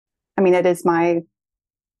I mean, it is my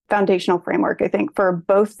foundational framework, I think, for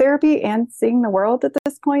both therapy and seeing the world at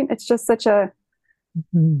this point. It's just such a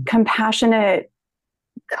compassionate,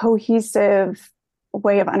 cohesive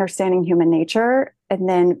way of understanding human nature. And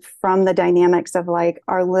then from the dynamics of like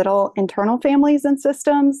our little internal families and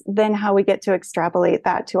systems, then how we get to extrapolate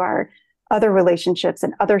that to our other relationships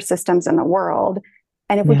and other systems in the world.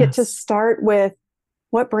 And if we get to start with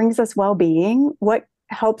what brings us well-being, what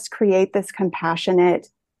helps create this compassionate,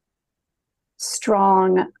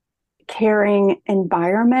 strong, caring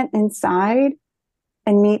environment inside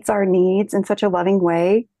and meets our needs in such a loving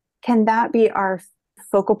way, can that be our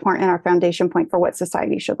focal point and our foundation point for what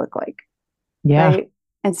society should look like? Yeah. Right?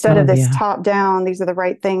 Instead of this top down, these are the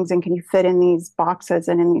right things and can you fit in these boxes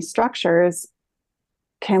and in these structures,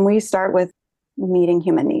 can we start with meeting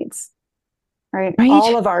human needs? Right?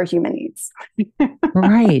 All of our human needs.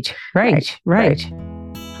 Right.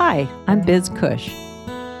 Hi, I'm Biz Cush,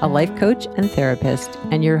 a life coach and therapist,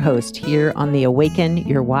 and your host here on the Awaken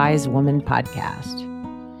Your Wise Woman podcast.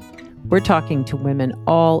 We're talking to women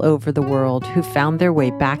all over the world who found their way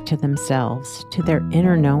back to themselves, to their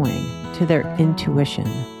inner knowing, to their intuition,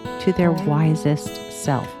 to their wisest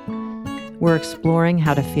self. We're exploring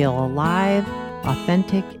how to feel alive,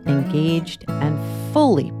 authentic, engaged, and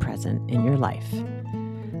fully present in your life.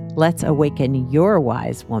 Let's awaken your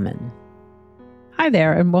wise woman. Hi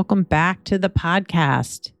there, and welcome back to the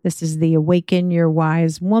podcast. This is the Awaken Your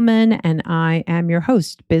Wise Woman, and I am your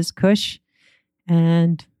host, Biz Cush.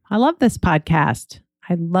 And I love this podcast.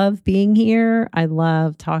 I love being here. I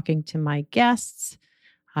love talking to my guests.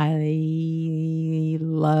 I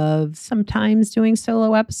love sometimes doing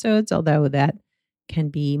solo episodes, although that can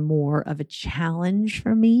be more of a challenge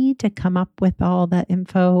for me to come up with all the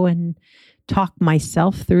info and talk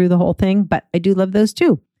myself through the whole thing. But I do love those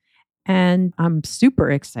too. And I'm super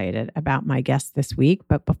excited about my guest this week.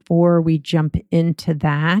 But before we jump into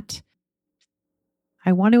that,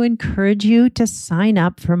 I want to encourage you to sign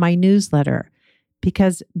up for my newsletter,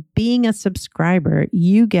 because being a subscriber,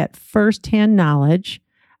 you get firsthand knowledge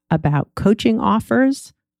about coaching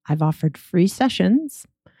offers. I've offered free sessions,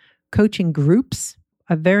 coaching groups,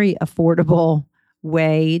 a very affordable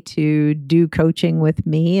way to do coaching with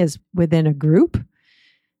me is within a group.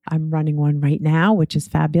 I'm running one right now, which is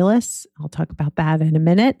fabulous. I'll talk about that in a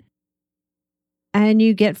minute. And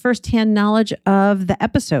you get firsthand knowledge of the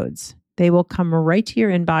episodes. They will come right to your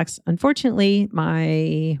inbox. Unfortunately,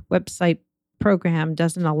 my website program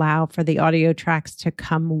doesn't allow for the audio tracks to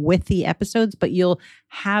come with the episodes, but you'll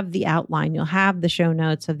have the outline. You'll have the show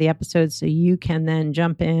notes of the episodes, so you can then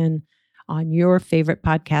jump in on your favorite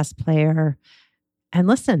podcast player and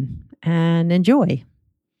listen and enjoy.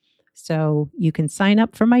 So you can sign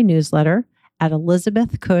up for my newsletter at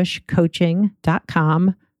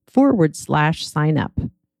elizabethcushcoaching.com/sign up.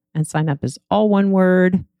 And sign up is all one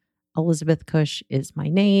word. Elizabeth Cush is my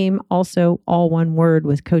name. Also all one word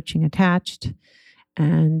with coaching attached.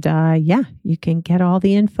 And you can get all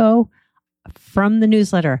the info from the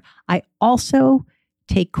newsletter. I also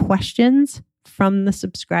take questions from the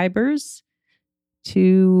subscribers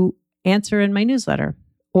to answer in my newsletter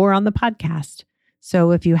or on the podcast.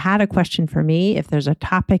 So if you had a question for me, if there's a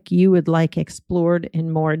topic you would like explored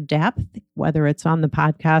in more depth, whether it's on the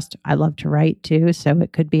podcast, I love to write too. So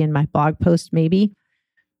it could be in my blog post, maybe.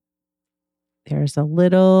 There's a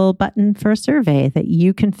little button for a survey that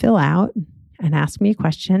you can fill out and ask me a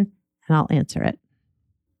question, and I'll answer it.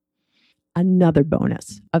 Another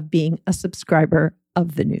bonus of being a subscriber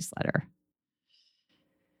of the newsletter.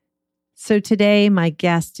 So today, my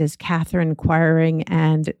guest is Catherine Quiring,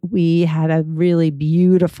 and we had a really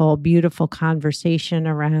beautiful, beautiful conversation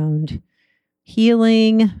around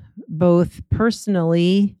healing, both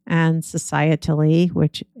personally and societally,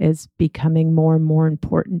 which is becoming more and more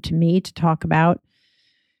important to me to talk about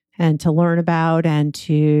and to learn about and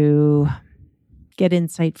to get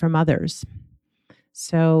insight from others.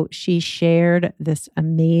 So she shared this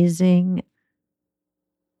amazing,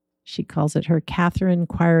 she calls it her Catherine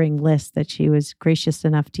Quiring list that she was gracious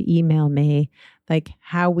enough to email me, like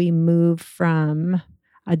how we move from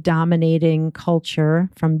a dominating culture,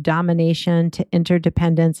 from domination to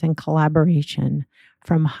interdependence and collaboration,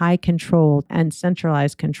 from high control and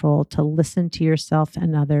centralized control to listen to yourself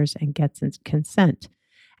and others and get consent.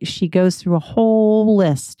 She goes through a whole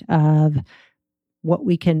list of what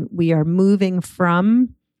we are moving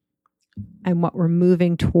from and what we're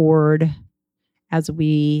moving toward as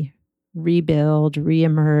we rebuild,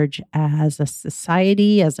 reemerge as a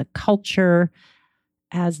society, as a culture,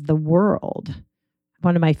 as the world.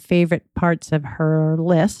 One of my favorite parts of her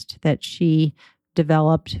list that she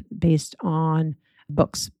developed based on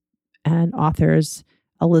books and authors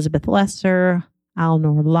Elizabeth Lesser,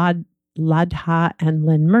 Alnor Ladha, and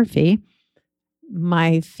Lynn Murphy.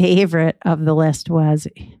 My favorite of the list was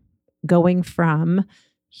going from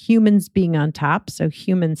humans being on top, so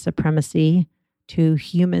human supremacy, to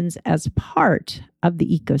humans as part of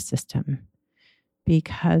the ecosystem.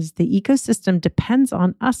 Because the ecosystem depends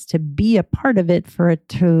on us to be a part of it for it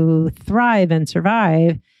to thrive and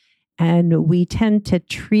survive. And we tend to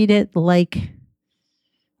treat it like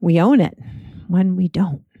we own it when we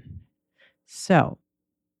don't. So,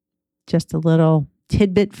 just a little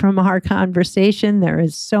tidbit from our conversation. There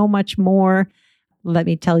is so much more. Let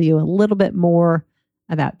me tell you a little bit more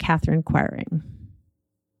about Catherine Quiring.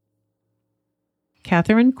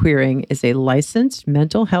 Catherine Quiring is a licensed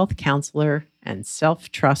mental health counselor and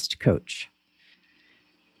self-trust coach.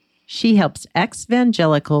 She helps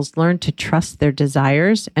ex-evangelicals learn to trust their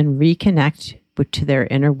desires and reconnect to their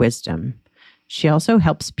inner wisdom. She also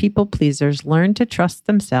helps people pleasers learn to trust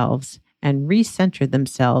themselves and recenter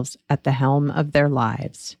themselves at the helm of their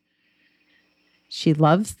lives. She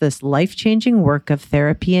loves this life-changing work of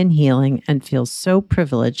therapy and healing and feels so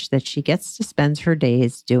privileged that she gets to spend her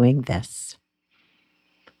days doing this.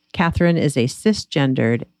 Catherine is a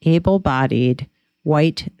cisgendered, able-bodied,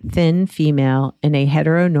 white, thin female in a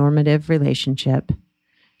heteronormative relationship.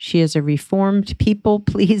 She is a reformed people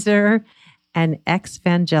pleaser and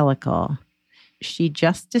ex-evangelical. She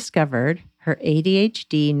just discovered her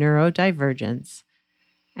ADHD neurodivergence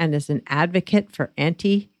and is an advocate for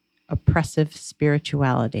anti-oppressive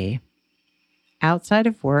spirituality. Outside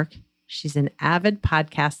of work, she's an avid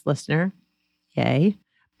podcast listener, yay,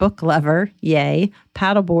 book lover, yay,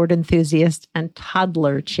 paddleboard enthusiast, and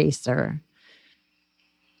toddler chaser.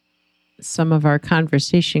 Some of our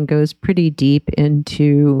conversation goes pretty deep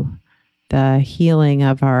into the healing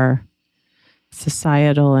of our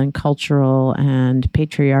societal and cultural and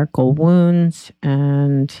patriarchal wounds.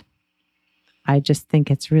 And I just think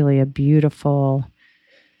it's really a beautiful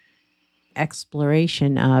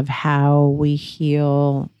exploration of how we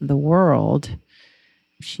heal the world.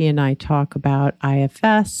 She and I talk about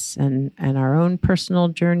IFS and our own personal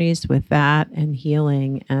journeys with that and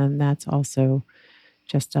healing. And that's also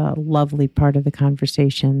just a lovely part of the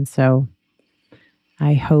conversation. So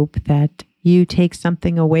I hope that you take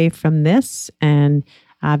something away from this. And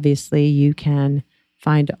obviously you can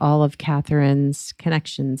find all of Catherine's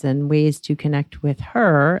connections and ways to connect with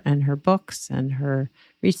her and her books and her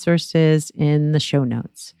resources in the show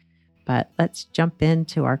notes. But let's jump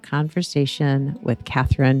into our conversation with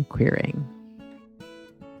Catherine Quiring.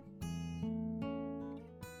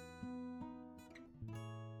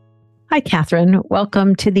 Hi, Catherine.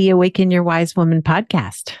 Welcome to the Awaken Your Wise Woman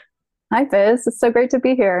podcast. Hi, Biz. It's so great to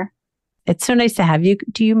be here. It's so nice to have you.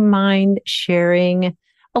 Do you mind sharing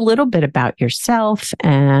a little bit about yourself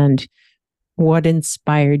and what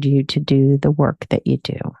inspired you to do the work that you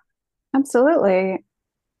do? Absolutely.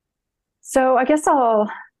 So I guess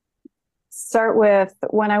I'll start with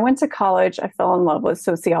when I went to college, I fell in love with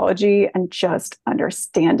sociology and just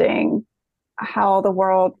understanding how the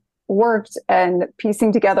world worked and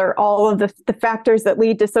piecing together all of the factors that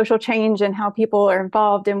lead to social change and how people are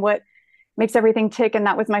involved and what makes everything tick. And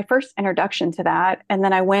that was my first introduction to that. And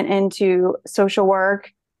then I went into social work.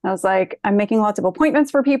 I was like, I'm making lots of appointments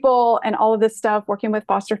for people and all of this stuff, working with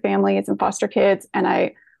foster families and foster kids. And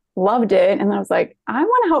I loved it. And then I was like, I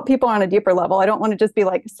want to help people on a deeper level. I don't want to just be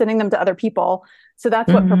like sending them to other people. So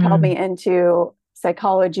that's what propelled me into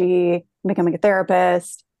psychology, becoming a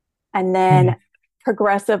therapist. And then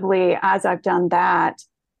progressively, as I've done that,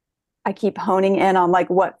 I keep honing in on like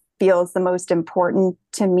what feels the most important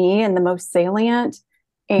to me and the most salient.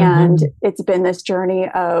 And it's been this journey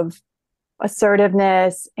of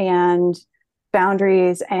assertiveness and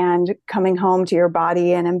boundaries and coming home to your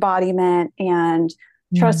body and embodiment and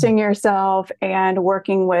trusting yourself and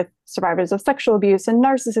working with survivors of sexual abuse and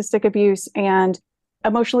narcissistic abuse and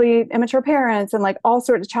emotionally immature parents and like all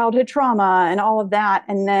sorts of childhood trauma and all of that.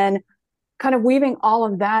 And then kind of weaving all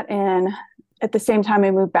of that in at the same time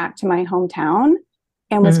I moved back to my hometown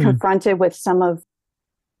and was confronted with some of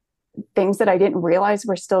things that I didn't realize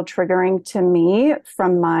were still triggering to me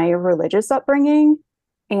from my religious upbringing.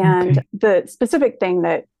 And the specific thing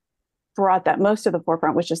that brought that most to the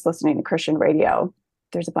forefront was just listening to Christian radio.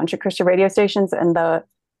 There's a bunch of Christian radio stations and the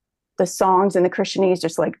songs and the Christianese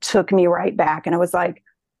just like took me right back. And I was like,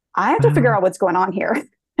 I have to figure out what's going on here.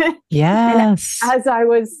 Yes. And as I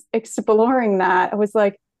was exploring that, I was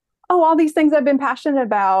like, oh, all these things I've been passionate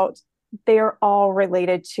about, they are all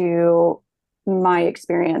related to my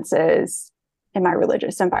experiences in my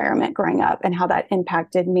religious environment growing up and how that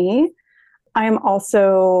impacted me. I am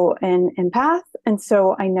also an empath. And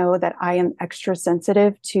so I know that I am extra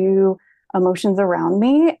sensitive to emotions around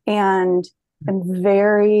me and am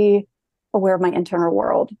very aware of my internal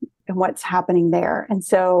world and what's happening there. And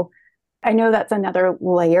so I know that's another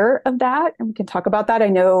layer of that. And we can talk about that. I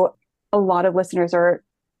know a lot of listeners are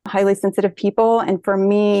highly sensitive people. And for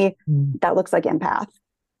me, that looks like empath,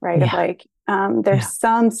 right? Yeah. Of like, there's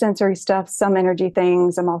some sensory stuff, some energy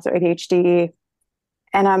things. I'm also ADHD.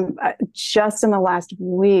 And I'm just in the last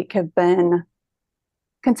week have been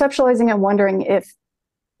conceptualizing and wondering if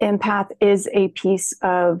empath is a piece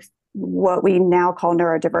of what we now call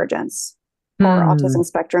neurodivergence or autism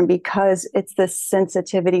spectrum, because it's this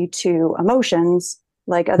sensitivity to emotions.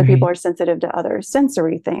 Like other people are sensitive to other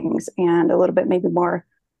sensory things and a little bit maybe more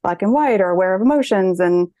black and white or aware of emotions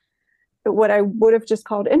and what I would have just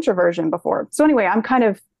called introversion before. So anyway, I'm kind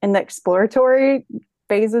of in the exploratory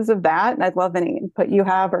phases of that. And I'd love any input you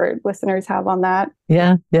have or listeners have on that.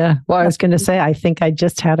 Yeah. Yeah. Well, I was going to say, I think I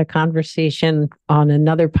just had a conversation on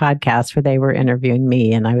another podcast where they were interviewing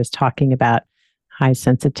me and I was talking about high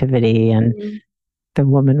sensitivity and the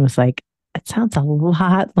woman was like, it sounds a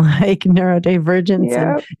lot like neurodivergence.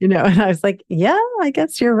 And, and I was like, yeah, I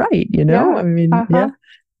guess you're right. I mean,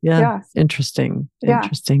 yeah. Interesting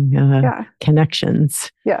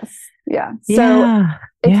connections. Yes. Yeah. So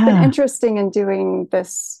it's been interesting in doing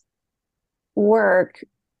this work.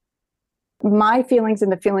 My feelings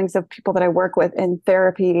and the feelings of people that I work with in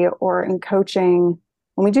therapy or in coaching,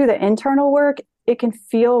 when we do the internal work, it can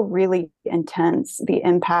feel really intense, the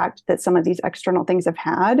impact that some of these external things have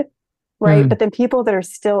had, right? But then people that are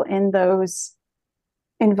still in those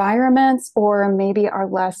environments or maybe are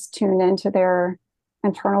less tuned into their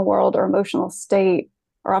internal world or emotional state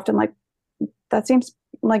are often like, that seems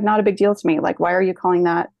like not a big deal to me. Like, why are you calling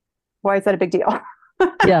that? Why is that a big deal?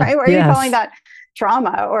 Right? Why are you calling that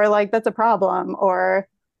trauma? Or like, that's a problem? Or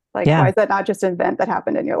like, why is that not just an event that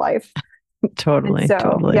happened in your life? Totally.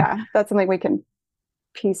 Yeah, that's something we can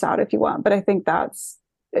piece out if you want. But I think that's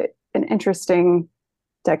an interesting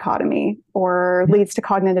dichotomy or leads to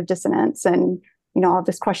cognitive dissonance and, all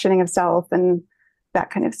this questioning of self and that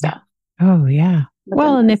kind of stuff. Oh, yeah.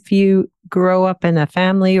 Well, and if you grow up in a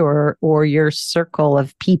family or your circle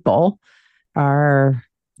of people are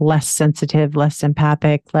less sensitive, less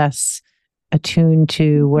empathic, less attuned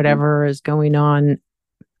to whatever is going on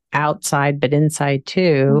outside, but inside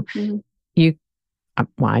too,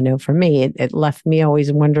 I know for me, it left me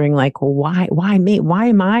always wondering like, well, why me? Why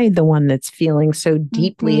am I the one that's feeling so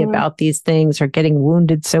deeply about these things or getting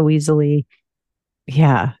wounded so easily?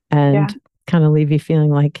 Yeah. And kind of leave you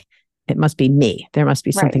feeling like it must be me. There must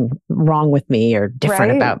be something wrong with me or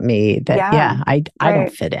different about me that, I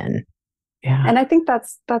don't fit in. Yeah. And I think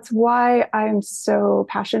that's why I'm so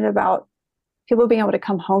passionate about people being able to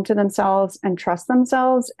come home to themselves and trust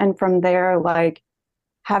themselves. And from there, like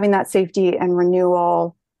having that safety and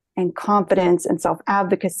renewal and confidence and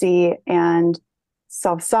self-advocacy and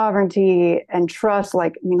self-sovereignty and trust.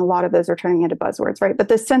 Like, I mean, a lot of those are turning into buzzwords, right? But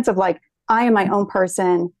this sense of like, I am my own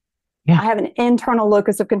person. I have an internal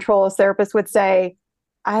locus of control, as therapists would say.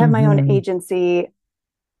 I have my own agency.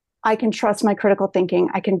 I can trust my critical thinking.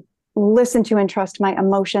 I can listen to and trust my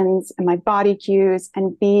emotions and my body cues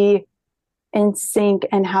and be in sync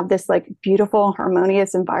and have this like beautiful,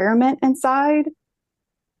 harmonious environment inside.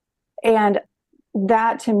 And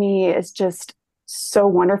that to me is just so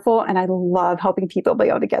wonderful. And I love helping people be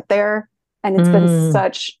able to get there. And it's been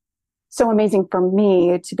so amazing for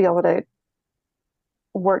me to be able to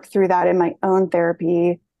work through that in my own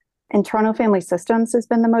therapy. Internal family systems has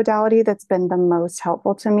been the modality that's been the most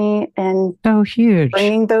helpful to me in so huge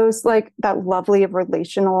bringing those like that lovely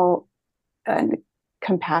relational and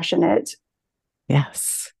compassionate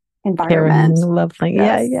environment. Caring, lovely.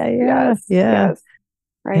 Yes.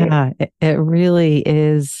 Right. Yeah, it really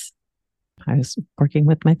is. I was working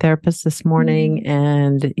with my therapist this morning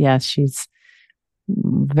and she's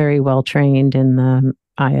very well trained in the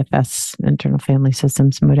IFS, internal family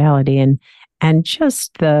systems modality. And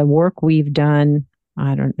just the work we've done,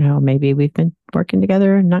 I don't know, maybe we've been working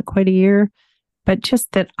together not quite a year, but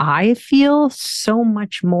just that I feel so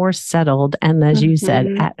much more settled and, as you said,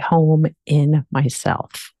 at home in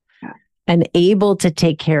myself and able to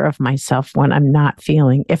take care of myself when I'm not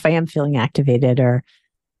feeling, if I am feeling activated or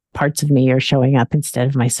parts of me are showing up instead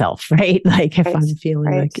of myself, right? Like if I'm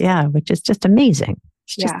feeling like, which is just amazing.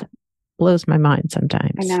 It's just blows my mind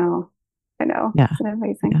sometimes. I know. Yeah. It's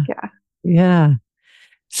amazing. Yeah.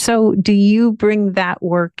 So do you bring that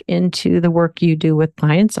work into the work you do with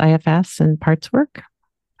clients, IFS and parts work?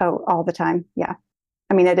 Oh, all the time. Yeah.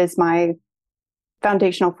 I mean, it is my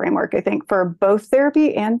foundational framework, I think, for both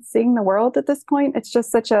therapy and seeing the world at this point. It's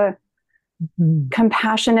just such a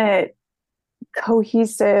compassionate,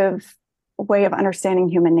 cohesive way of understanding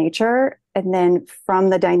human nature. And then from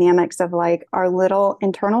the dynamics of like our little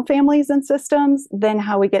internal families and systems, then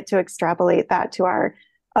how we get to extrapolate that to our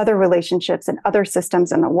other relationships and other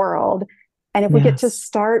systems in the world. And if we get to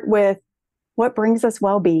start with what brings us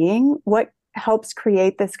well-being, what helps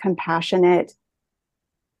create this compassionate,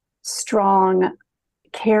 strong,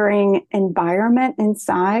 caring environment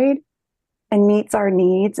inside and meets our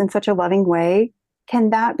needs in such a loving way, can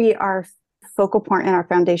that be our focal point and our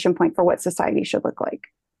foundation point for what society should look like?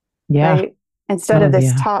 Yeah. Right? Instead of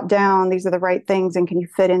this top down, these are the right things and can you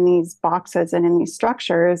fit in these boxes and in these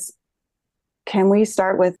structures, can we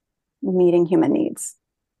start with meeting human needs?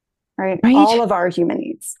 Right? All of our human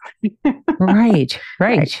needs. Right.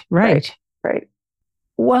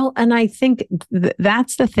 Well, and I think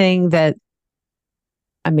that's the thing that,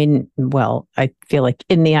 I feel like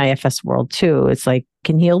in the IFS world too, it's like,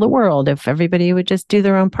 can heal the world if everybody would just do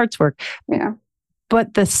their own parts work. Yeah.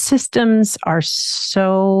 But the systems are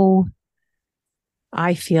so,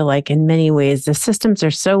 I feel like in many ways, the systems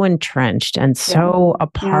are so entrenched and so a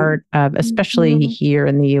part of, especially here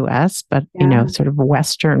in the US, but, sort of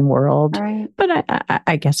Western world, but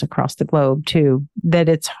I guess across the globe too, that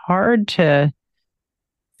it's hard to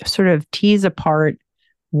sort of tease apart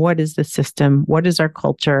what is the system, what is our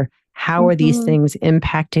culture, how are these things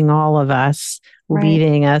impacting all of us,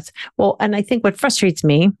 leading us? Well, and I think what frustrates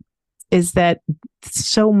me is that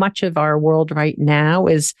so much of our world right now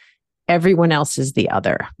is everyone else is the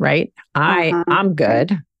other, right? I'm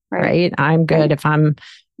good, right? I'm good. If I'm,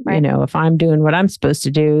 if I'm doing what I'm supposed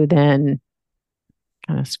to do, then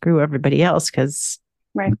kind of screw everybody else because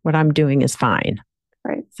what I'm doing is fine.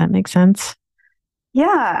 Right. Does that make sense?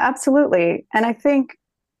 Yeah, absolutely. And I think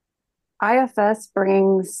IFS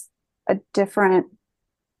brings a different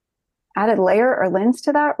added layer or lens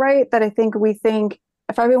to that, right? That I think we think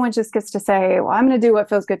if everyone just gets to say, well, I'm going to do what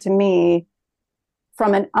feels good to me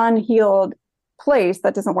from an unhealed place,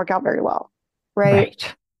 that doesn't work out very well,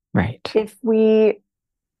 right? Right. If we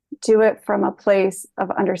do it from a place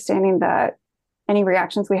of understanding that any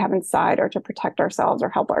reactions we have inside are to protect ourselves or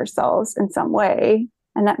help ourselves in some way,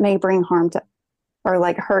 and that may bring harm to or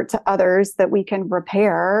like hurt to others that we can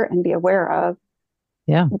repair and be aware of.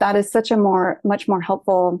 Yeah. That is such a much more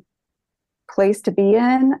helpful place to be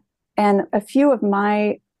in. And a few of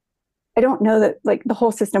I don't know that like the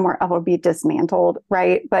whole system will ever be dismantled,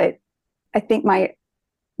 right? But I think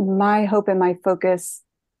my hope and my focus,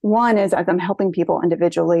 one is as I'm helping people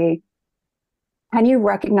individually, can you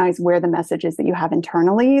recognize where the messages that you have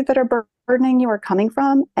internally that are burdening you are coming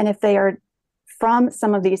from? And if they are from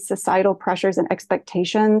some of these societal pressures and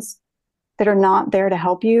expectations that are not there to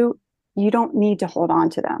help you, you don't need to hold on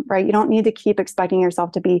to them, right? You don't need to keep expecting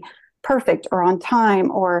yourself to be perfect or on time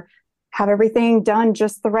or have everything done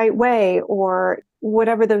just the right way or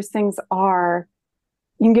whatever those things are.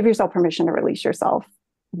 You can give yourself permission to release yourself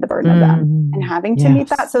the burden of them and having to meet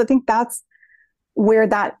that. So I think that's where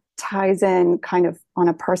that ties in kind of on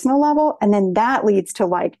a personal level. And then that leads to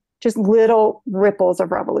like just little ripples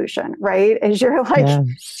of revolution, right? As you're like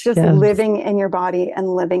living in your body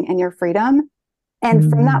and living in your freedom. And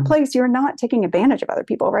from that place, you're not taking advantage of other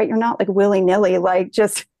people, right? You're not like willy-nilly, like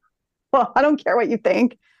just, well, I don't care what you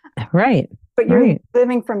think. Right. But you're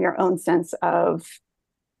living from your own sense of,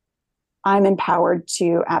 I'm empowered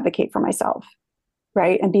to advocate for myself,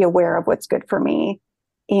 right? And be aware of what's good for me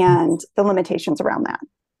and the limitations around that.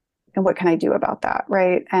 And what can I do about that,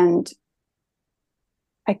 right? And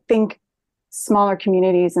I think smaller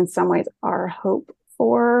communities in some ways are hope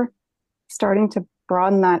for starting to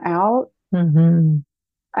broaden that out. I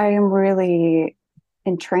am really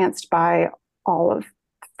entranced by all of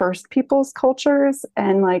First Peoples cultures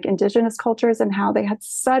and like Indigenous cultures and how they had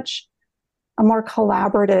such a more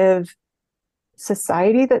collaborative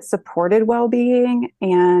society that supported well-being.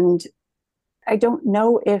 And I don't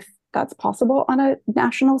know if that's possible on a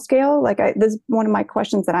national scale. Like this is one of my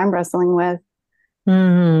questions that I'm wrestling with.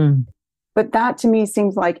 But that to me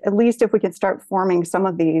seems like at least if we could start forming some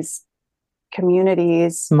of these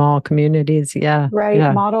communities, small communities,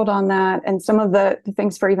 modeled on that, and some of the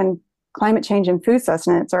things for even climate change and food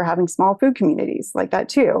sustenance are having small food communities like that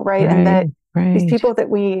too, right? And that these people that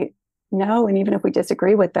we know, and even if we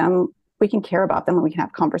disagree with them, we can care about them and we can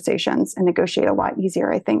have conversations and negotiate a lot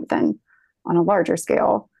easier, I think, than on a larger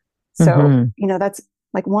scale. So, that's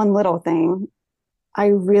like one little thing. I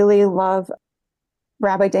really love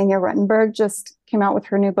Rabbi Dania Ruttenberg just came out with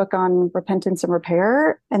her new book on repentance and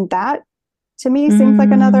repair. And that to me seems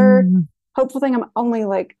like another hopeful thing. I'm only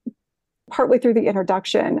like partway through the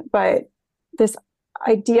introduction, but this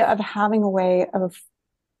idea of having a way of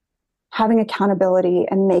having accountability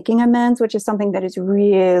and making amends, which is something that is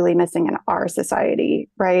really missing in our society,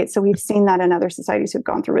 right? So we've seen that in other societies who've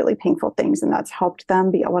gone through really painful things, and that's helped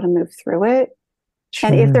them be able to move through it. Sure.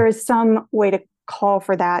 And if there is some way to call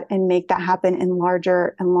for that and make that happen in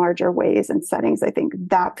larger and larger ways and settings, I think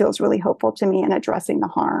that feels really hopeful to me in addressing the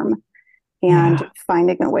harm and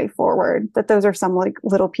finding a way forward. That those are some like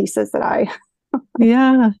little pieces that I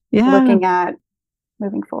looking at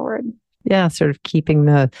moving forward. Yeah, sort of keeping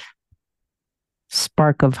the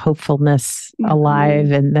spark of hopefulness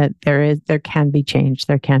alive, and that there can be change,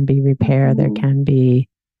 there can be repair, there can be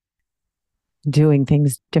doing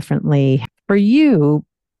things differently. For you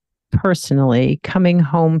personally, coming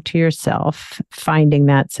home to yourself, finding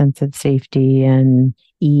that sense of safety and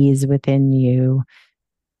ease within you,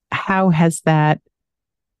 how has that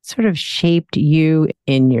sort of shaped you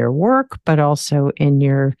in your work, but also in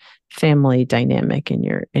your family dynamic, in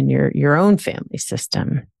your own family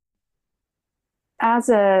system? As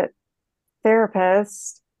a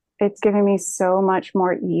therapist, it's given me so much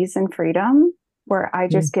more ease and freedom, where I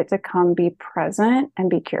just get to come be present and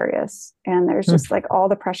be curious. And there's just like all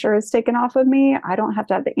the pressure is taken off of me. I don't have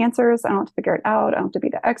to have the answers. I don't have to figure it out. I don't have to be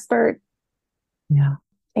the expert. Yeah.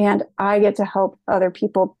 And I get to help other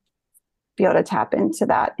people be able to tap into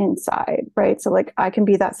that inside, right? So like I can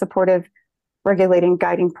be that supportive, regulating,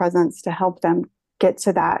 guiding presence to help them get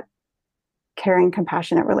to that caring,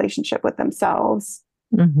 compassionate relationship with themselves.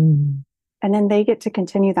 And then they get to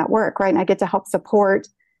continue that work, right? And I get to help support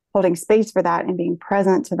holding space for that and being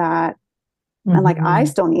present to that. And like, I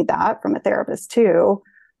still need that from a therapist too.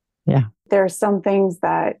 Yeah. There are some things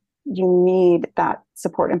that you need that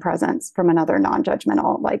support and presence from another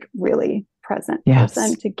non-judgmental, like really present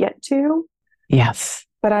person to get to. Yes.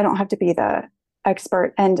 But I don't have to be the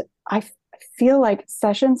expert. And I feel like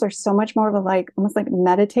sessions are so much more of a like almost like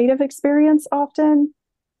meditative experience often,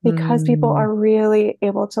 because people are really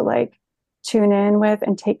able to like tune in with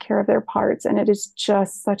and take care of their parts. And it is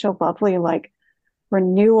just such a lovely like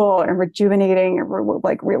renewal and rejuvenating and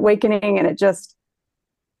like reawakening. And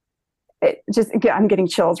I'm getting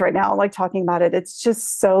chills right now, like talking about it. It's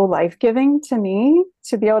just so life-giving to me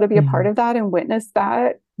to be able to be a part of that and witness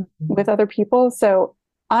that with other people. So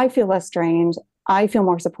I feel less drained. I feel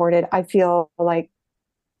more supported. I feel like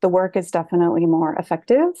the work is definitely more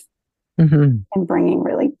effective in bringing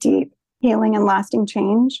really deep healing and lasting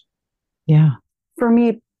change. Yeah. For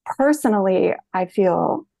me personally, I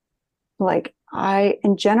feel like I,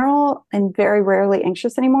 in general, am very rarely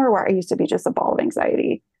anxious anymore, where I used to be just a ball of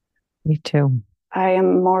anxiety. Me too. I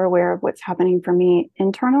am more aware of what's happening for me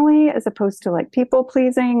internally, as opposed to like people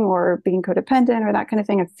pleasing or being codependent or that kind of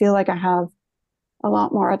thing. I feel like I have a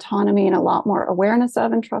lot more autonomy and a lot more awareness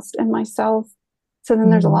of and trust in myself. So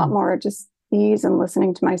then there's a lot more just ease and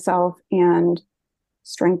listening to myself and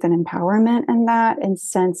strength and empowerment in that, and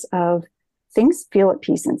sense of things feel at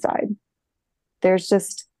peace inside. There's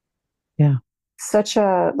just such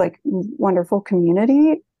a like wonderful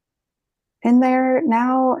community in there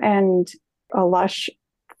now, and a lush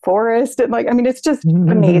forest. And like, I mean, it's just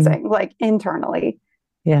amazing, like internally.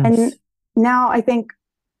 Yes. And now I think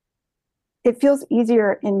it feels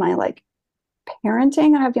easier in my like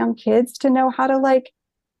parenting. I have young kids to know how to like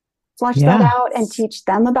flush that out and teach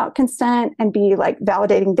them about consent and be like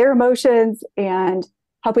validating their emotions and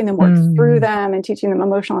helping them work through them and teaching them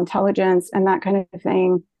emotional intelligence and that kind of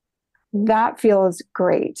thing. That feels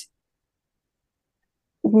great.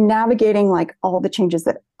 Navigating like all the changes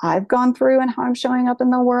that I've gone through and how I'm showing up in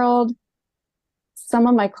the world. Some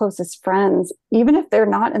of my closest friends, even if they're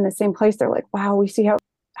not in the same place, they're like, wow, we see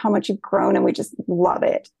how much you've grown and we just love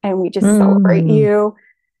it. And we just celebrate you.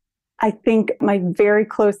 I think my very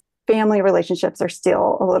close family relationships are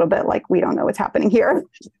still a little bit like, we don't know what's happening here.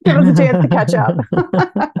 Give us a chance to catch up.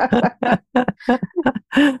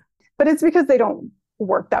 But it's because they don't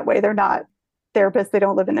work that way. They're not therapists. They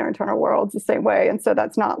don't live in their internal worlds the same way. And so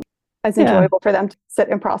that's not as enjoyable for them to sit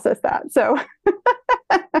and process that. So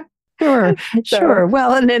Sure.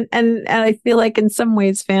 Well, and I feel like in some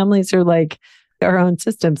ways families are like our own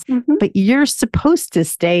systems, but you're supposed to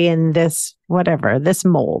stay in this, whatever, this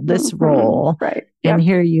mold, this role. Right. And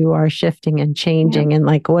here you are shifting and changing. And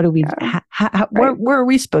like, what do we, where are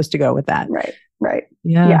we supposed to go with that? Right.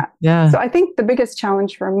 Yeah. So I think the biggest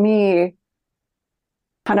challenge for me,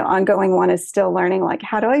 kind of ongoing one, is still learning, like,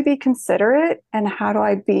 how do I be considerate and how do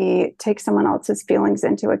I take someone else's feelings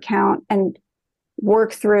into account and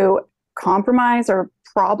work through compromise or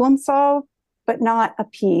problem solve, but not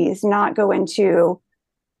appease, not go into,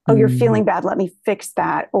 oh, you're feeling bad, let me fix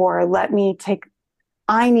that. Or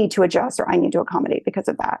I need to adjust or I need to accommodate because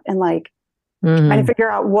of that. And like trying to Mm.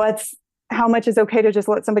 figure out how much is okay to just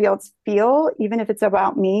let somebody else feel, even if it's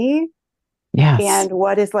about me, Yes. and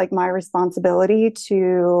what is like my responsibility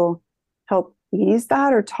to help ease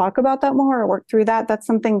that or talk about that more or work through that. That's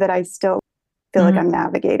something that I still feel like Mm. I'm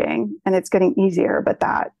navigating, and it's getting easier, but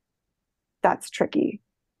that's tricky.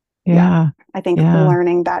 Yeah. Yeah. I think Yeah.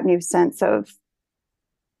 learning that new sense of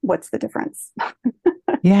what's the difference.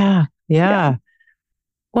 Yeah. Yeah. Yeah.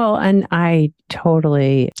 Well, and I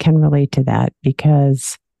totally can relate to that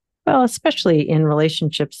because, well, especially in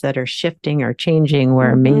relationships that are shifting or changing,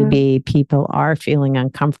 where Mm-hmm. maybe people are feeling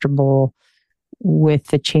uncomfortable with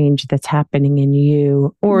the change that's happening in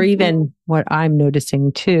you, or Mm-hmm. even what I'm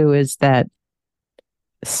noticing too is that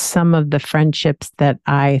some of the friendships that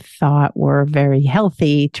I thought were very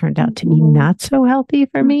healthy turned out to be Mm-hmm. not so healthy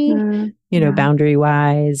for me, Mm-hmm. Yeah. boundary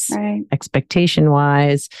wise, Right. expectation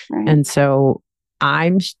wise. Right. And so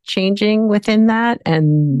I'm changing within that.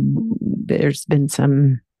 And Mm-hmm. there's been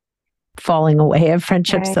some falling away of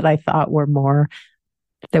friendships Right. that I thought were more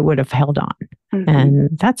that would have held on. Mm-hmm. And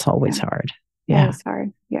that's always Yeah. hard. It Yeah. is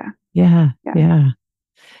hard. Yeah. Yeah. Yeah. Yeah.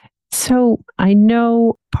 So I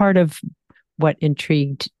know part of what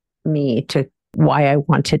intrigued me to why I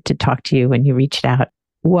wanted to talk to you when you reached out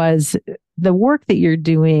was the work that you're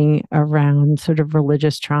doing around sort of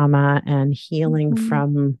religious trauma and healing Mm-hmm.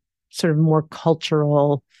 from sort of more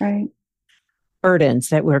cultural Right. burdens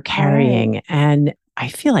that we're Right. carrying. And I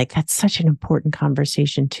feel like that's such an important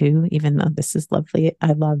conversation too, even though this is lovely.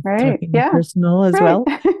 I love Right. talking Yeah. personal as Right. well.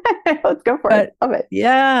 Let's go for it. But Love it.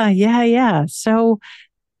 yeah, yeah, yeah. So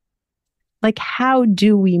like how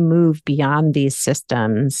do we move beyond these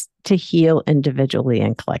systems to heal individually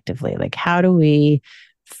and collectively? Like how do we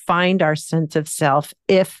find our sense of self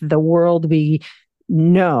if the world we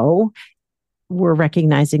know we're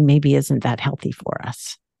recognizing maybe isn't that healthy for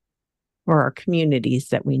us, or our communities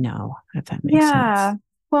that we know, if that makes sense? Yeah.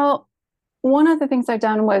 Well, one of the things I've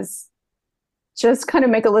done was just kind of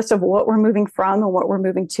make a list of what we're moving from and what we're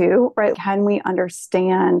moving to, right? Can we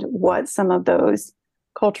understand what some of those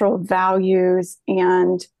cultural values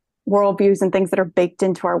and worldviews and things that are baked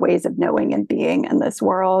into our ways of knowing and being in this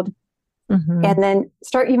world? Mm-hmm. And then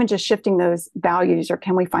start even just shifting those values, or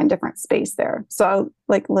can we find different space there? So I'll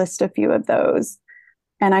like list a few of those.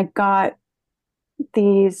 And I got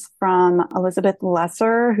these from Elizabeth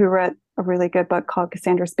Lesser, who wrote a really good book called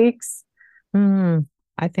Cassandra Speaks. Mm,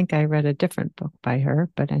 I think I read a different book by her,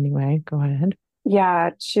 but anyway, go ahead.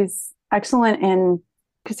 Yeah, she's excellent. And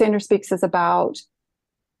Cassandra Speaks is about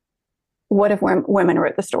what if women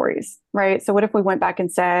wrote the stories, right? So what if we went back and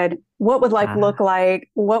said, what would life look Ah, like?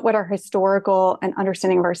 What would our historical and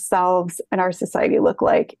understanding of ourselves and our society look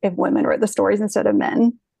like if women wrote the stories instead of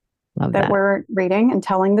men love that that. were reading and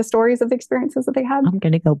telling the stories of the experiences that they had? I'm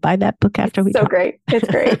going to go buy that book after It's we so talk. great. It's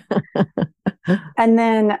great. And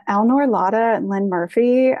then Alnor Lada and Lynn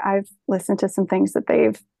Murphy, I've listened to some things that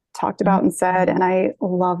they've talked about and said, Mhm. and I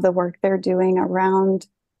love the work they're doing around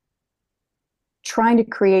trying to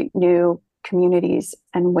create new communities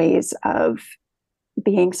and ways of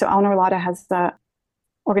being. So Alnor Lada has the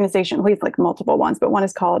organization, well, he's like multiple ones, but one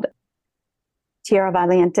is called Tierra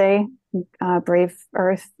Valiente, Brave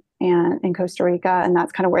Earth, and in Costa Rica. And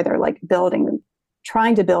that's kind of where they're like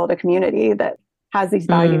trying to build a community that has these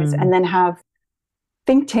values, and Mm, then have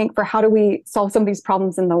think tank for how do we solve some of these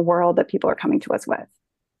problems in the world that people are coming to us with.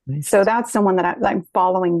 So nice. that's someone that I'm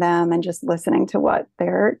following them and just listening to what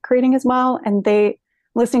they're creating as well. And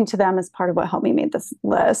listening to them is part of what helped me make this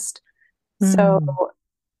list. So Mm,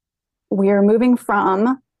 we are moving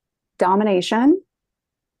from domination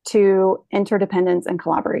to interdependence and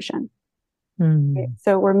collaboration. Okay? mm.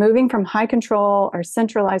 So we're moving from high control or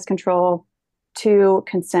centralized control to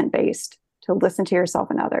consent based, to listen to yourself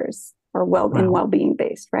and others, or Wow. well-being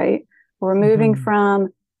based, right? We're moving Mhm.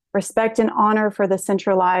 from respect and honor for the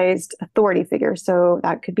centralized authority figure. So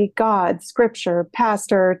that could be God, scripture,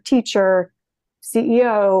 pastor, teacher,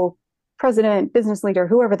 CEO, president, business leader,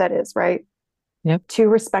 whoever that is, right? Yep. To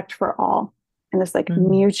respect for all, and this like Mm.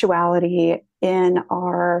 mutuality in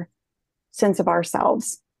our sense of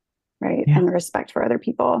ourselves, right? Yeah. And the respect for other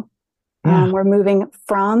people. Yeah. We're moving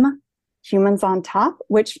from humans on top,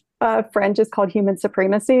 which a friend just called human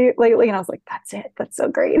supremacy lately. And I was like, that's it. That's so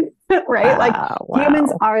great. Right? Like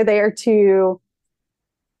humans Wow. are there to,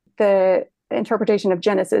 the interpretation of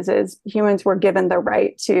Genesis is humans were given the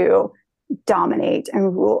right to dominate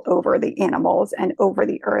and rule over the animals and over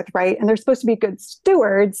the earth, right? And they're supposed to be good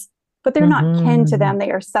stewards, but they're not kin to Hmm. them.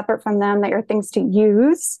 They are separate from them. They are things to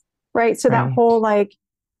use, right? So that Right. whole like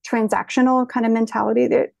transactional kind of mentality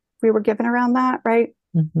that we were given around that, right?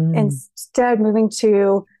 Mm-hmm. Instead, moving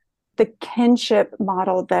to the kinship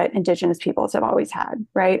model that Indigenous peoples have always had,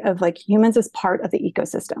 right? Of like humans as part of the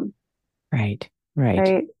ecosystem, Right. Right.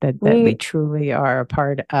 right? That we truly are a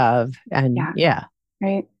part of. And Yeah, yeah.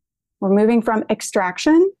 right. We're moving from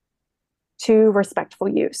extraction to respectful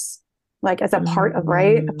use, like as a part of,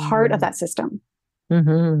 right? A part of Mm-hmm. that system.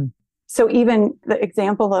 Mm-hmm. So even the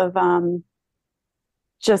example of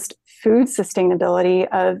just food sustainability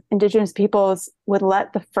of Indigenous peoples would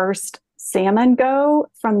let the first salmon go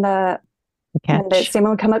from The when the catch.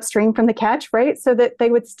 salmon would come upstream from the catch, right? So that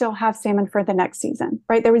they would still have salmon for the next season,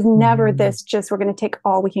 right? There was never Mm-hmm. this just we're going to take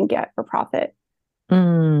all we can get for profit,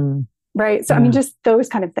 Mm. right? So, I mean, Yeah. just those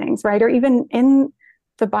kind of things, right? Or even in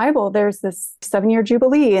the Bible, there's this 7-year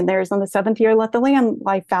Jubilee, and there's on the seventh year, let the land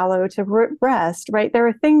lie fallow to rest, right? There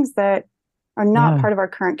are things that are not Yeah. part of our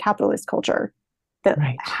current capitalist culture that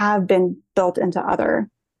Right. have been built into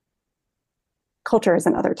other cultures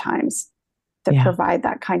and other times that Yeah. provide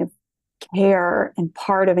that kind of care and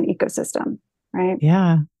part of an ecosystem, right?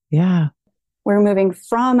 Yeah. Yeah. We're moving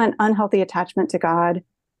from an unhealthy attachment to God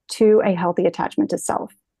to a healthy attachment to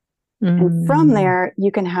self. And from Mm. there,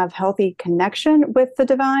 you can have healthy connection with the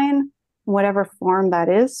divine, whatever form that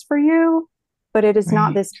is for you. But it is not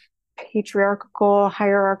Right. this patriarchal, All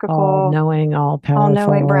hierarchical, knowing, all all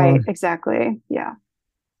knowing, powerful. right? Exactly. Yeah.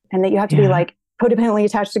 And that you have to be Yeah. like codependently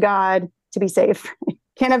attached to God to be safe.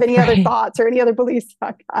 Can't have any other Right. thoughts or any other beliefs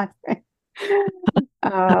about God. Right?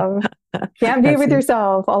 Um, can't be That's with it.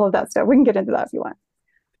 yourself, all of that stuff. We can get into that if you want.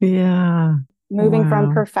 Yeah. Moving from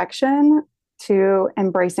Wow. perfection to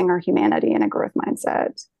embracing our humanity in a growth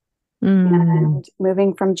mindset, Mm. and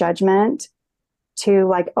moving from judgment to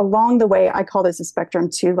like along the way, I call this a spectrum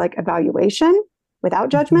to like evaluation without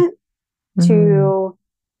Mhm. judgment Mm. to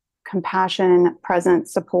compassion,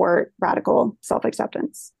 presence, support, radical self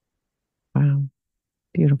acceptance. Wow.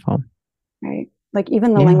 Beautiful. Right. Like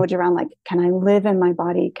even the Yeah. language around like, can I live in my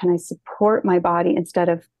body? Can I support my body instead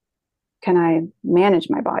of can I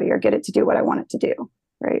manage my body or get it to do what I want it to do?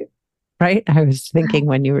 Right. Right. I was thinking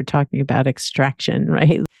when you were talking about extraction,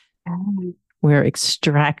 right? We're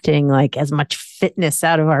extracting like as much fitness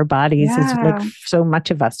out of our bodies as like Yeah. so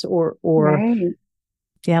much of us, or Right.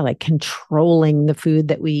 yeah, like controlling the food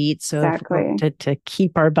that we eat. So Exactly. to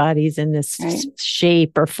keep our bodies in this Right.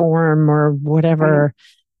 shape or form or Right. whatever,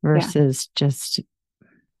 Yeah. versus just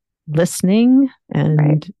listening Right.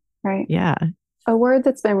 and Right. yeah. A word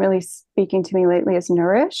that's been really speaking to me lately is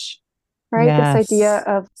nourish, right? This idea Yes.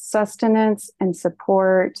 of sustenance and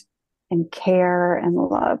support and care and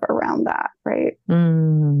love around that, right?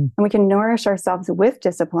 Mm, And we can nourish ourselves with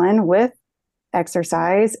discipline, with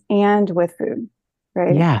exercise, and with food,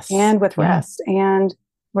 right? yes. And with Yeah. rest. And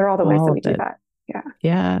what are all the ways that All we of do it. that? Yeah.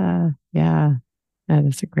 Yeah. Yeah. That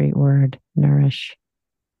is a great word. Nourish.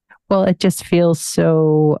 Well, it just feels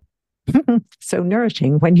so so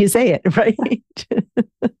nourishing when you say it, right?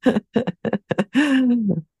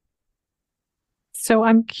 So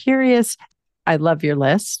I'm curious. I love your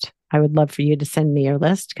list. I would love for you to send me your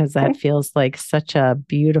list because that Okay. feels like such a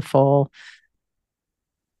beautiful.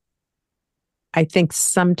 I think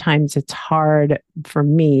sometimes it's hard for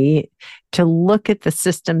me to look at the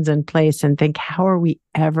systems in place and think, how are we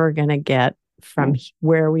ever going to get from Right.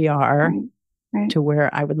 where we are Right. Right. to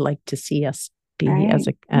where I would like to see us be Right. as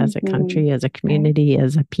a Mm-hmm. country, as a Right. community,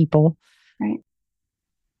 as a people. Right.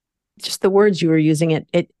 Just the words you were using,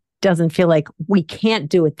 it doesn't feel like we can't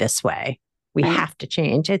do it this way. We Right. have to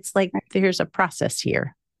change. It's like Right. there's a process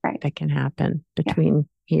here Right. that can happen Yeah. between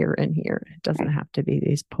here and here. It doesn't Right. have to be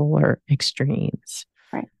these polar extremes.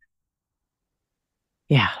 Right.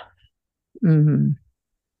 Yeah. Mm-hmm.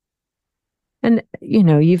 And, you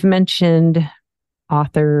know, you've mentioned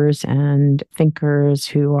authors and thinkers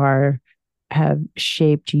who have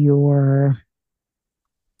shaped your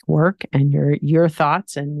work and your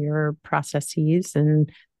thoughts and your processes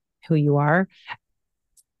and who you are.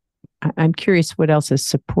 I'm curious what else has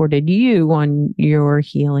supported you on your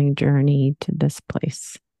healing journey to this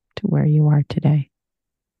place, to where you are today.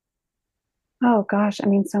 Oh gosh, I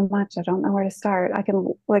mean, so much. I don't know where to start. I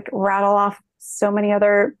can like rattle off so many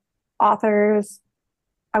other authors.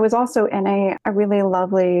 I was also in a really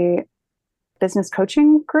lovely business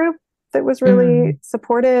coaching group that was really Mm,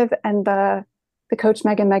 supportive. And the coach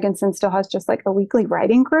Megan Meganson still has just like a weekly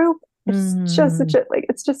writing group. It's just such mm, a like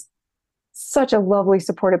it's just such a lovely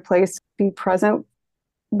supportive place. Be present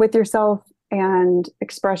with yourself and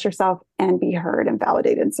express yourself and be heard and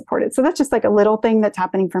validated and supported. So that's just like a little thing that's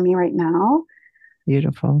happening for me right now.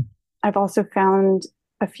 beautiful. I've also found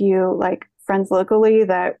a few like friends locally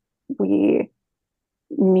that we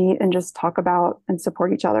meet and just talk about and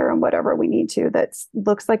support each other and whatever we need to. That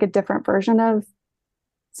looks like a different version of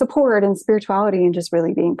support and spirituality and just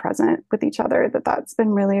really being present with each other. That's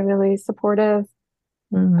been really, really supportive.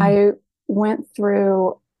 Mm-hmm. I went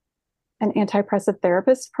through an antidepressive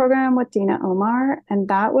therapist program with Dina Omar, and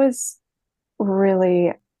that was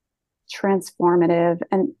really transformative.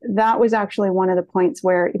 And that was actually one of the points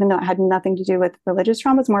where, even though it had nothing to do with religious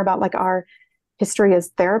trauma, it's more about like our history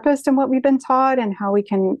as therapists and what we've been taught and how we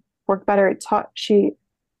can work better.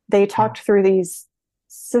 They talked through these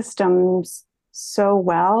systems so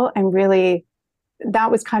well, and really that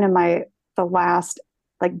was kind of the last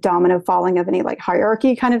like domino falling of any like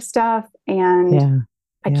hierarchy kind of stuff. And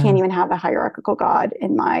I can't even have the hierarchical God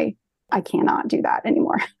I cannot do that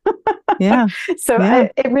anymore. Yeah. So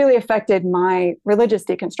it really affected my religious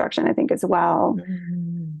deconstruction, I think, as well,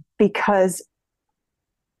 because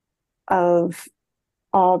of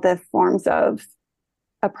all the forms of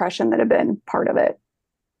oppression that have been part of it.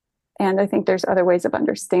 And I think there's other ways of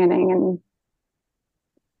understanding and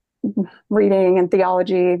reading and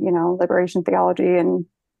theology, liberation theology and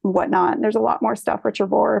whatnot. There's a lot more stuff. Richard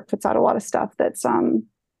Rohr puts out a lot of stuff that's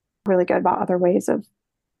really good about other ways of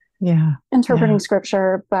interpreting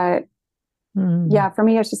scripture. But for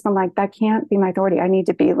me, it's just been like, that can't be my authority. I need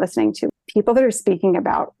to be listening to people that are speaking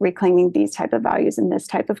about reclaiming these type of values and this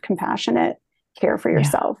type of compassionate care for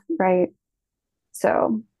yourself. Right.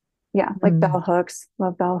 So like bell hooks,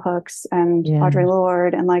 love bell hooks and Audre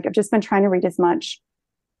Lorde. And like, I've just been trying to read as much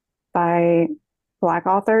by Black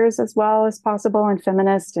authors as well as possible, and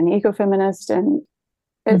feminist and ecofeminist, and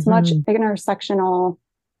as much intersectional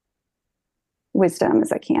wisdom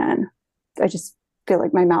as I can. I just feel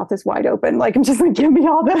like my mouth is wide open. Like, I'm just like, give me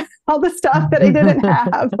all the stuff that I didn't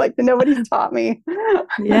have, like that nobody's taught me.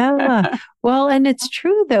 Well, and it's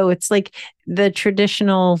true though. It's like the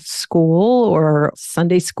traditional school or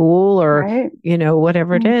Sunday school or,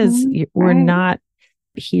 whatever it is, we're not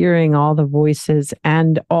hearing all the voices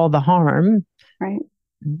and all the harm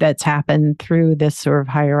that's happened through this sort of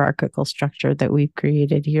hierarchical structure that we've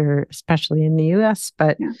created here, especially in the US,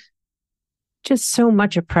 but just so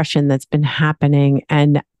much oppression that's been happening.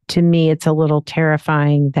 And to me, it's a little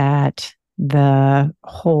terrifying that the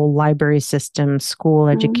whole library system, school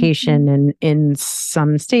education, and in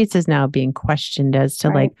some states is now being questioned as to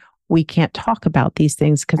like, we can't talk about these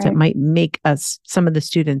things because it might make some of the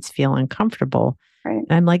students feel uncomfortable.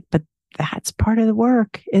 And I'm like, but that's part of the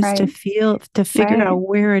work is to figure out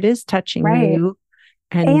where it is touching you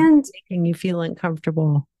and making you feel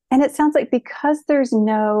uncomfortable. And it sounds like because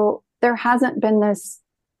there hasn't been this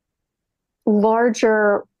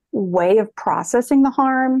larger way of processing the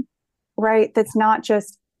harm, right? That's not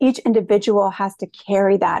just each individual has to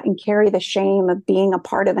carry that and carry the shame of being a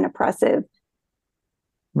part of an oppressive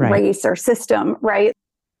race or system, right?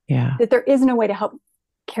 Yeah. That there is no way to help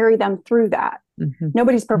carry them through that.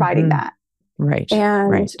 Nobody's providing that. Right.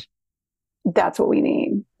 And that's what we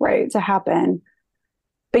need, to happen.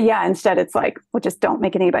 But instead it's like, well, just don't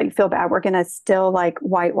make anybody feel bad. We're going to still like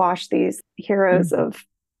whitewash these heroes of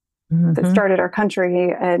that started our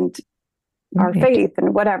country and our faith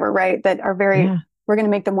and whatever, that are we're going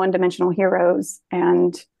to make them one-dimensional heroes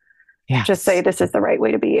and just say this is the right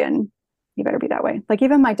way to be and you better be that way. Like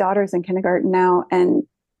even my daughter's in kindergarten now, and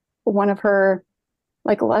one of her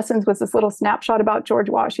like lessons was this little snapshot about George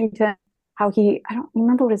Washington, how I don't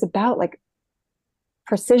remember what it's about, like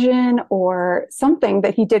precision or something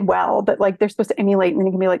that he did well, but like they're supposed to emulate and then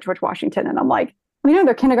you can be like George Washington. And I'm like,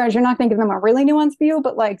 they're kindergartners, you're not going to give them a really nuanced view,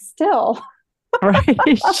 but like still.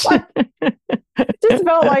 It just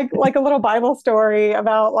felt like a little Bible story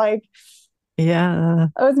about like, I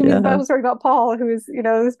was going to use a Bible story about Paul, who's,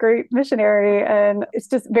 this great missionary. And it's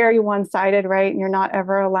just very one-sided, right? And you're not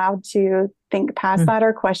ever allowed to think past that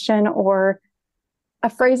or question. Or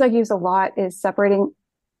a phrase I use a lot is separating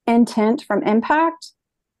intent from impact,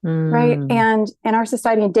 right? And in our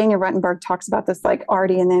society, and Daniel Ruttenberg talks about this like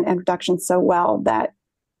already in the introduction so well, that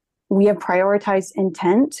we have prioritized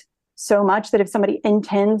intent so much that if somebody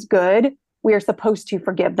intends good, we are supposed to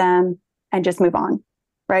forgive them and just move on.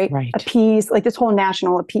 Right. Appease, like this whole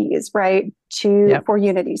national appease, right. For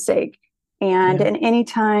unity's sake. And any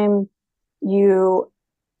time you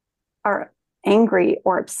are angry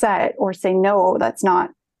or upset or say, no, that's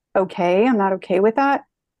not okay, I'm not okay with that,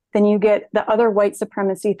 then you get the other white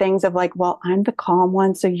supremacy things of like, well, I'm the calm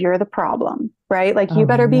one, so you're the problem, right? Like you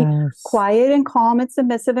better be quiet and calm and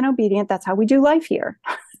submissive and obedient. That's how we do life here.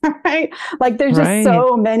 Right. Like there's just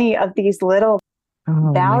so many of these little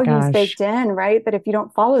values baked in, right? That if you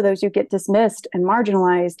don't follow those, you get dismissed and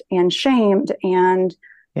marginalized and shamed and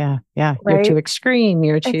Yeah. Yeah. You're too right? extreme.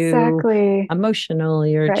 You're too Exactly. emotional.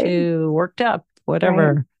 You're Right. too worked up, Right.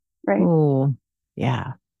 whatever. Right. Oh,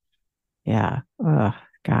 yeah. Yeah. Oh,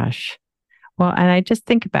 gosh. Well, and I just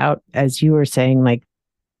think about, as you were saying, like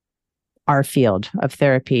our field of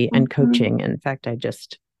therapy and Mhm. coaching. In fact, I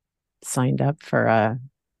just signed up for a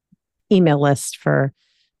email list for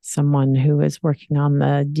someone who is working on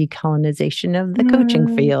the decolonization of the coaching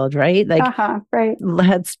Mm. field, right? Like, Right.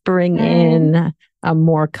 let's bring Right. in a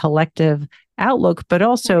more collective outlook, but Right.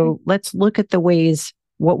 also let's look at the ways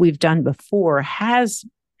what we've done before has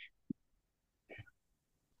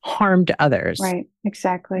harmed others. Right.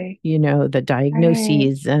 Exactly. The Right.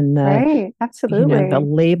 diagnoses and Right. the Absolutely.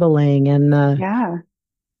 labeling Yeah.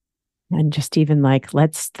 and just even like,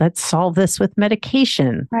 let's solve this with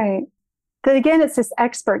medication. Right. But again, it's this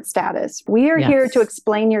expert status. We are here to Yes.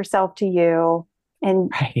 explain yourself to you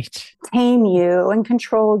and Right. tame you and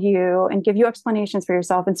control you and give you explanations for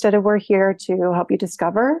yourself instead of we're here to help you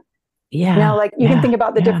discover. Yeah. Like you can Yeah. think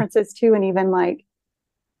about the Yeah. differences too, and even like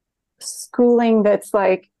schooling that's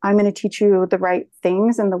like, I'm going to teach you the right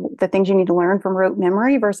things and the things you need to learn from rote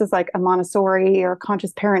memory versus like a Montessori or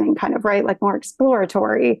conscious parenting kind of, right? Like more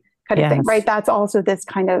exploratory kind of thing, right? Yes. That's also this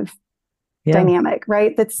kind of Yeah. dynamic,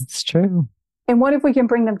 right? It's true. And what if we can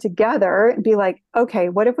bring them together and be like, okay,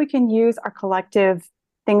 what if we can use our collective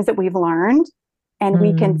things that we've learned and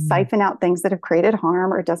we can Mm, siphon out things that have created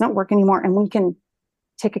harm or it doesn't work anymore and we can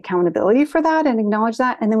take accountability for that and acknowledge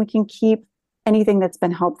that and then we can keep anything that's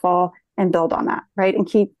been helpful and build on that, right? And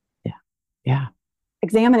keep yeah. Yeah.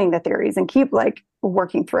 examining the theories and keep like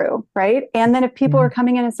working through, right? And then if people Yeah. are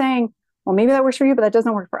coming in and saying, well, maybe that works for you, but that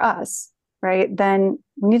doesn't work for us, right? Then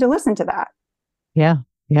we need to listen to that. Yeah.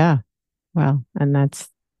 Yeah. Well, and that's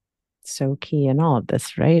so key in all of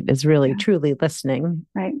this, right? Is really Yeah. truly listening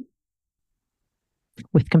Right.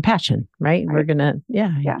 with compassion, right? We're Right. going to,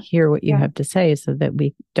 Yeah. hear what you Yeah. have to say so that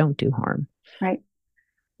we don't do harm. Right.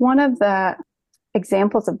 One of the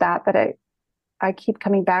examples of that I keep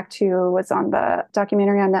coming back to was on the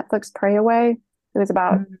documentary on Netflix, Pray Away. It was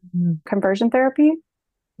about Mhm. conversion therapy.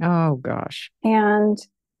 Oh, gosh. And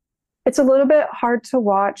it's a little bit hard to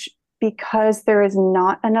watch because there is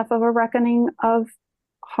not enough of a reckoning of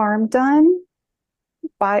harm done.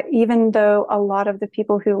 But even though a lot of the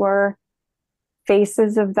people who were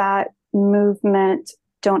faces of that movement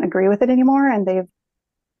don't agree with it anymore and they've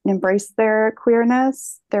embraced their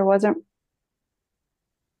queerness, there wasn't,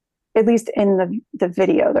 at least in the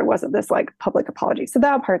video, there wasn't this like public apology. So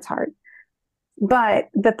that part's hard. But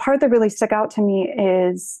the part that really stuck out to me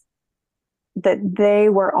is that they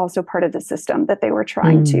were also part of the system that they were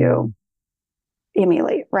trying to Mm,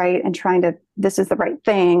 emulate, right? And trying to, this is the right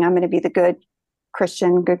thing. I'm going to be the good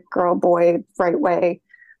Christian, good girl, boy, right way.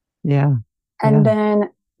 yeah. And Yeah. then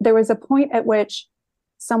there was a point at which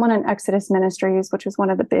someone in Exodus Ministries, which was one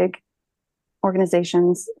of the big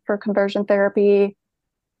organizations for conversion therapy,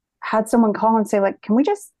 had someone call and say, like,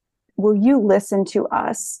 will you listen to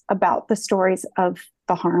us about the stories of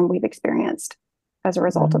the harm we've experienced as a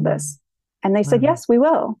result of Mm, this? And they said, wow. yes, we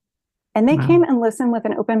will. And they Wow. came and listened with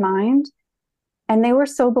an open mind. And they were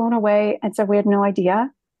so blown away and said, we had no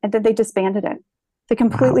idea. And then they disbanded it. They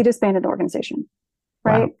completely Wow. disbanded the organization,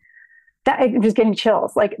 right? Wow. That I'm just getting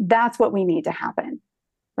chills. Like, that's what we need to happen,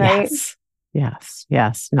 right? Yes. Yes.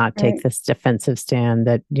 Yes. Not take Right. this defensive stand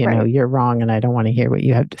that, Right. you're wrong and I don't want to hear what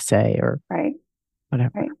you have to say or Right.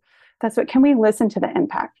 whatever. Right. That's what, can we listen to the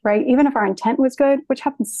impact, right? Even if our intent was good, which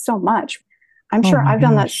happens so much. I'm Oh sure my I've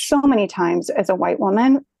done that gosh. so many times as a white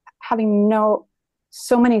woman, having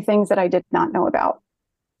so many things that I did not know about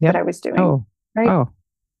that Yep. I was doing. Oh, Right. oh,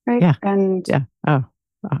 Right. yeah. And Yeah. Oh,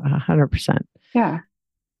 100%. yeah.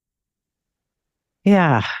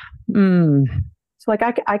 Yeah. Mm, So like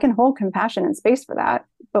I can hold compassion and space for that,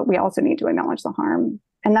 but we also need to acknowledge the harm.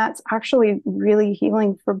 And that's actually really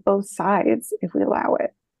healing for both sides if we allow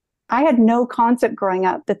it. I had no concept growing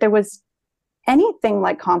up that there was anything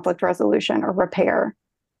like conflict resolution or repair.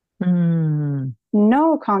 mm,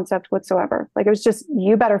 No concept whatsoever. Like it was just,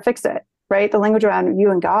 you better fix it, right? The language around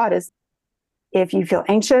you and God is, if you feel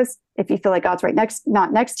anxious, if you feel like God's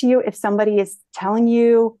not next to you, if somebody is telling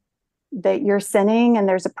you that you're sinning and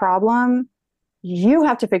there's a problem, you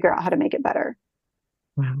have to figure out how to make it better.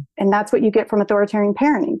 wow. And that's what you get from authoritarian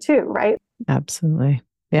parenting too, right? Absolutely.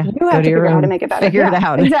 Yeah. You Go have to to your figure out how to own, make it better. figure it Yeah,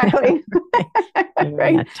 out. exactly.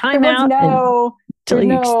 Right. Time out There until was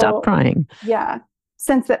you stop no, crying. yeah,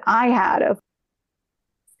 sense that I had of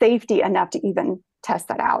safety enough to even test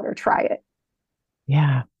that out or try it.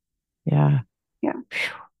 Yeah. Yeah. Yeah.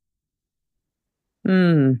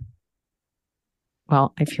 Mm.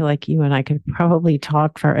 Well, I feel like you and I could probably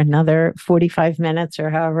talk for another 45 minutes or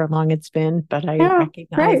however long it's been, but I Yeah,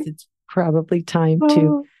 recognize great. it's probably time to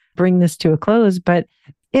Oh, bring this to a close. But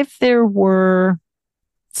if there were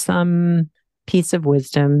some piece of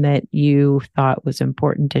wisdom that you thought was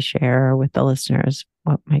important to share with the listeners,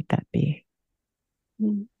 what might that be?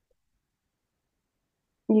 you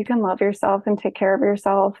can love yourself and take care of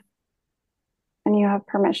yourself, and you have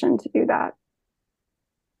permission to do that.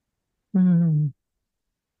 Mm,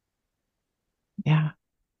 yeah.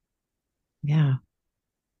 Yeah.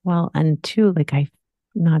 Well, and two, like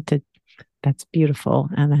not to, that's beautiful.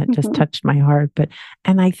 And that just Mhm. touched my heart.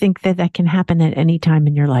 And I think that that can happen at any time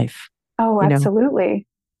in your life, Oh, you know? absolutely.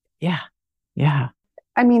 Yeah. Yeah.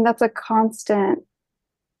 I mean, that's a constant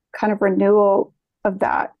kind of renewal of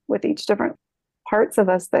that with each different parts of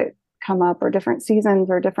us that come up, or different seasons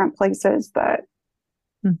or different places that,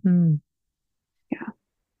 Hmm. yeah.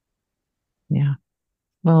 Yeah.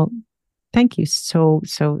 Well, thank you so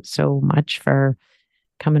much for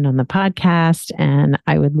coming on the podcast. And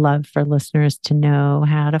I would love for listeners to know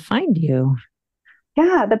how to find you.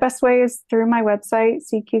 Yeah, the best way is through my website,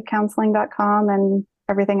 cqcounseling.com, and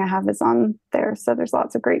everything I have is on there. So there's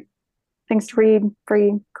lots of great things to read,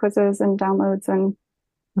 free quizzes and downloads and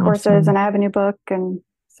courses. Awesome. And I have a new book. And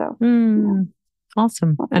so, yeah, Mm,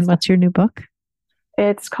 awesome. all that And stuff. what's your new book?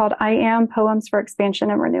 It's called I Am Poems for Expansion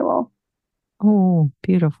and Renewal. Oh,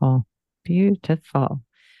 beautiful. Beautiful.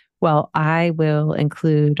 Well, I will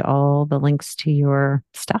include all the links to your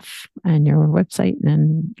stuff and your website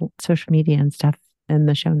and social media and stuff in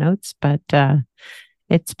the show notes. But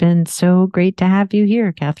it's been so great to have you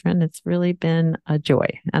here, Catherine. It's really been a joy,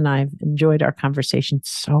 and I've enjoyed our conversation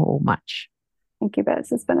so much. Thank you,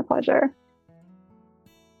 Biz. It's been a pleasure.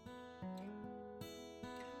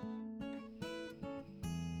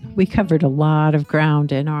 We covered a lot of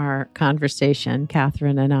ground in our conversation,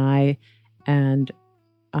 Catherine and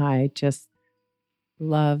I just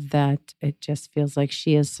love that it just feels like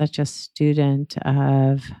she is such a student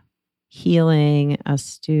of healing, a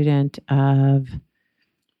student of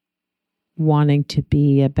wanting to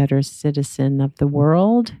be a better citizen of the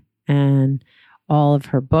world. And all of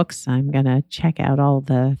her books, I'm going to check out all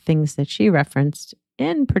the things that she referenced,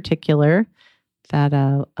 in particular that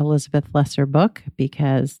Elizabeth Lesser book,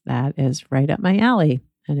 because that is right up my alley.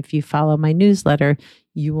 And if you follow my newsletter,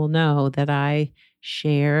 you will know that I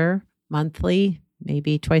share monthly,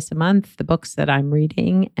 maybe twice a month, the books that I'm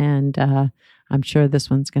reading. And I'm sure this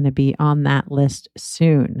one's going to be on that list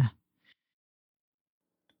soon.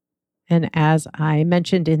 And as I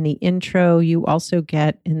mentioned in the intro, you also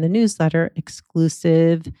get in the newsletter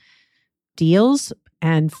exclusive deals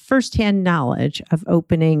and firsthand knowledge of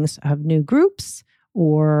openings of new groups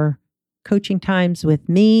or coaching times with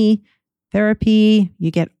me, therapy. You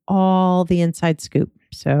get all the inside scoop.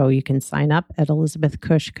 So you can sign up at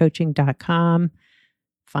elizabethcushcoaching.com,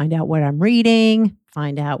 find out what I'm reading,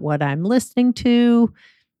 find out what I'm listening to,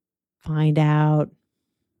 find out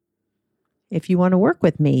if you want to work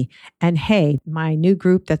with me. And hey, my new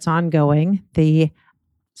group that's ongoing, the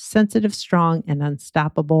Sensitive, Strong, and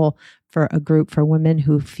Unstoppable for a group for women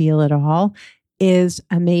who feel it all, is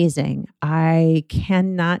amazing. I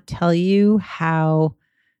cannot tell you how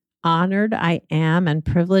honored I am and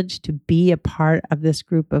privileged to be a part of this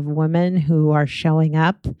group of women who are showing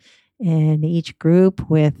up in each group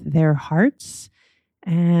with their hearts.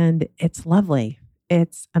 And it's lovely.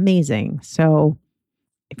 It's amazing. So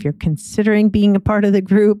if you're considering being a part of the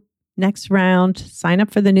group, next round, sign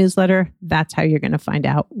up for the newsletter. That's how you're going to find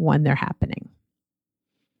out when they're happening.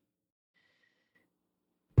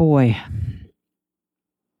 Boy,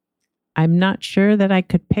 I'm not sure that I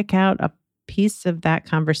could pick out a piece of that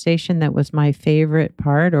conversation that was my favorite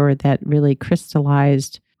part or that really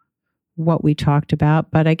crystallized what we talked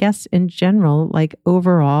about. But I guess in general, like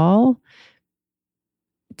overall,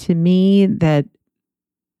 to me, that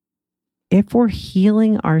if we're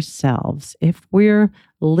healing ourselves, if we're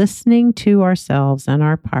listening to ourselves and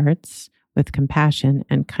our parts with compassion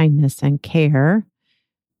and kindness and care,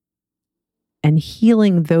 and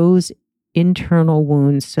healing those internal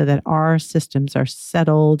wounds so that our systems are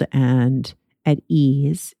settled and at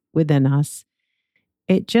ease within us,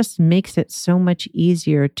 it just makes it so much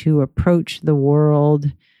easier to approach the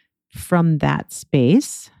world from that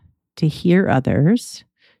space, to hear others,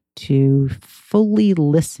 to fully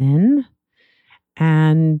listen,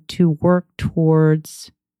 and to work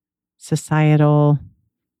towards societal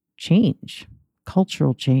change,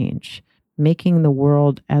 cultural change, making the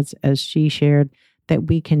world, as she shared, that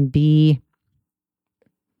we can be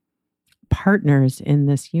partners in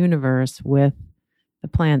this universe with the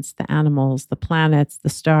plants, the animals, the planets, the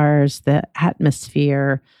stars, the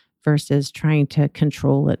atmosphere, versus trying to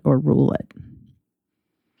control it or rule it.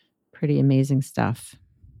 Pretty amazing stuff.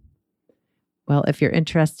 Well, if you're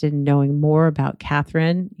interested in knowing more about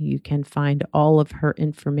Catherine, you can find all of her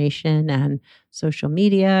information and social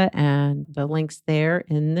media and the links there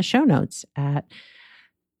in the show notes at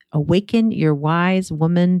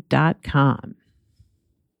awakenyourwisewoman.com.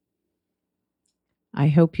 I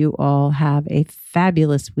hope you all have a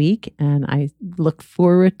fabulous week, and I look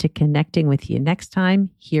forward to connecting with you next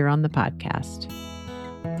time here on the podcast.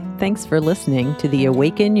 Thanks for listening to the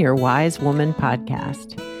Awaken Your Wise Woman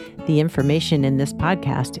podcast. The information in this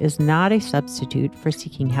podcast is not a substitute for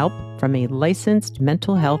seeking help from a licensed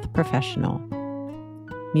mental health professional.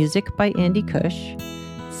 Music by Andy Cush,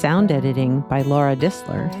 sound editing by Laura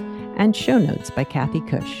Disler, and show notes by Kathy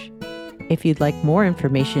Cush. If you'd like more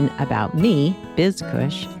information about me, Biz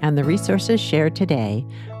Cush, and the resources shared today,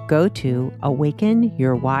 go to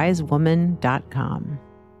awakenyourwisewoman.com.